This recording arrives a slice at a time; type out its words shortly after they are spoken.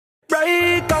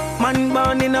Bryka, man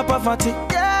born in a poverty.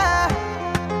 Yeah,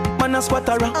 man a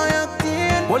squatterer.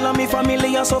 All of me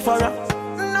family a sufferer.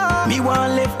 No. Me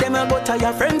want left them a go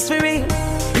tire friends for real.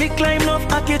 Me climb up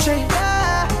hockey tree.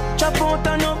 Yeah, chop out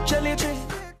and up jelly tree.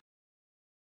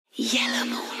 Yellow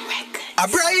Moon Records. A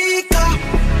Bryka,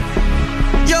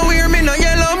 you hear me no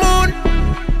Yellow Moon?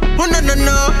 Oh no no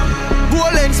no,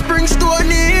 Golden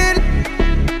Springstone in.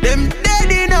 Them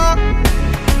dead enough.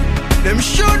 Them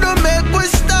shoulda make we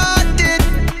start it.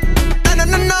 No no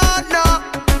no no,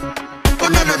 oh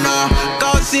no no no.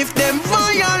 Cause if them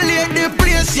violate the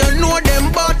place, you know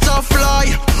them butterfly.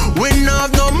 We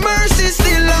have no mercy,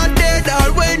 still a dead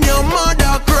all when your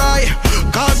mother cry.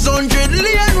 Cause 100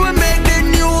 lane we make the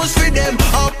news for them.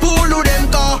 I pull to them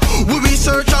car, we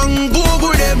research and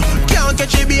Google them. Can't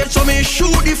catch a bait so me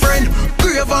shoot the friend.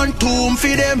 Grave and tomb for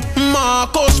them.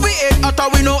 Marcus we hate after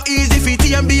we no easy fit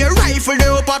and be a rifle they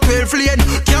up at 12 lane.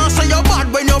 Can't say you're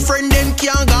bad when your friend them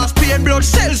can't gas pain. Blood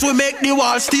cells we make the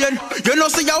wall stain. You know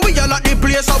say we are like the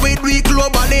place how we do it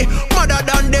globally. Mother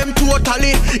than them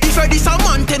totally. If you this a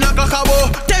man 10 o'clock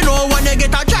about 10:01 you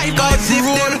get a drive. Cause if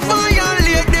them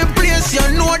violate the place you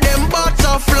know them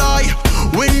butterfly.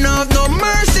 We have no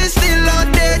mercy still a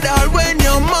dead all when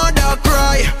your mother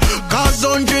cry. Cause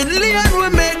 100 lane we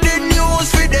make the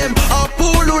news for them. I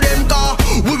pull to them car,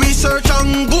 we research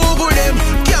and Google them.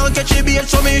 Can't catch a bait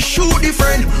so me shoot the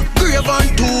friend. Grave and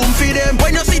tomb for them.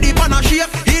 When you see the pan a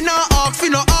shake, in a ox for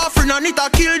no offering and it a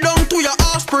kill down to your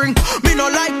offspring. Me no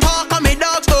like talk and me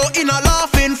dogs go in a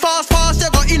laughing. Fast fast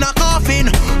you go in a coffin.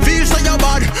 Feel so you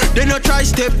bad, then you try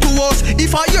step to us.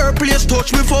 If I hear place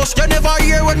touch me first, you never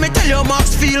hear when me tell you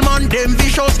Max feel man them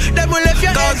vicious. Them will left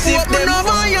your head if them no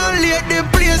violate the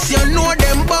place, you know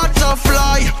them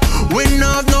butterfly. We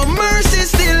have no mercy,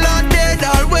 still a dead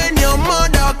all when your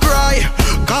mother cry.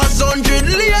 Cause 100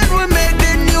 lane we make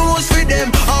the news for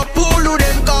them. I pull to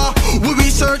them car, we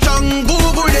research and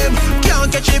Google them.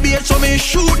 Can't catch a bait so me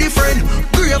shoot the friend.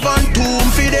 Grave and tomb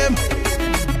for them.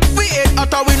 We hate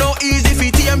after we no easy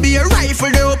fit and be a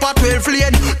rifle they up at 12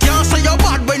 lane. Can't say you're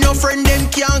bad when your friend them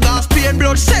can't gas pain.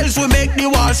 Blood cells we make the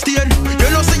wall stain. You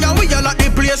know say we are like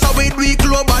the place how we do it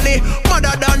globally.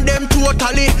 Mother than them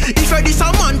totally. If you this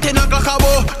a man 10 o'clock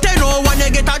about 10:01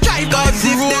 you get a drive. Cause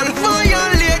if them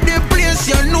violate the place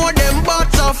you know them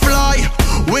butterfly.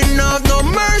 We have no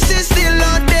mercy still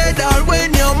a dead all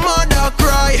when your mother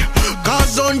cry.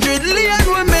 Cause 100 lane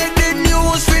we make the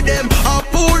news for them. I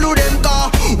pull to them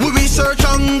car, we research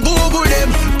and Google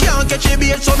them. Can't catch a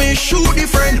bait so me shoot the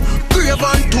friend. Grave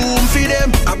and tomb for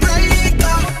them. A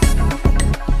Bryka,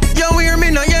 you hear me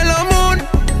no Yellow Moon?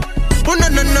 Oh no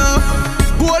no no,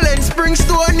 Golden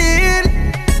Springstone in.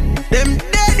 Them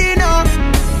dead enough.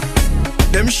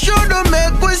 Them shoulda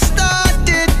make we start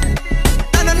it.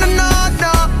 No no no no.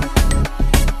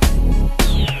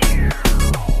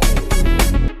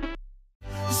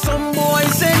 Some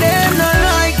boys say they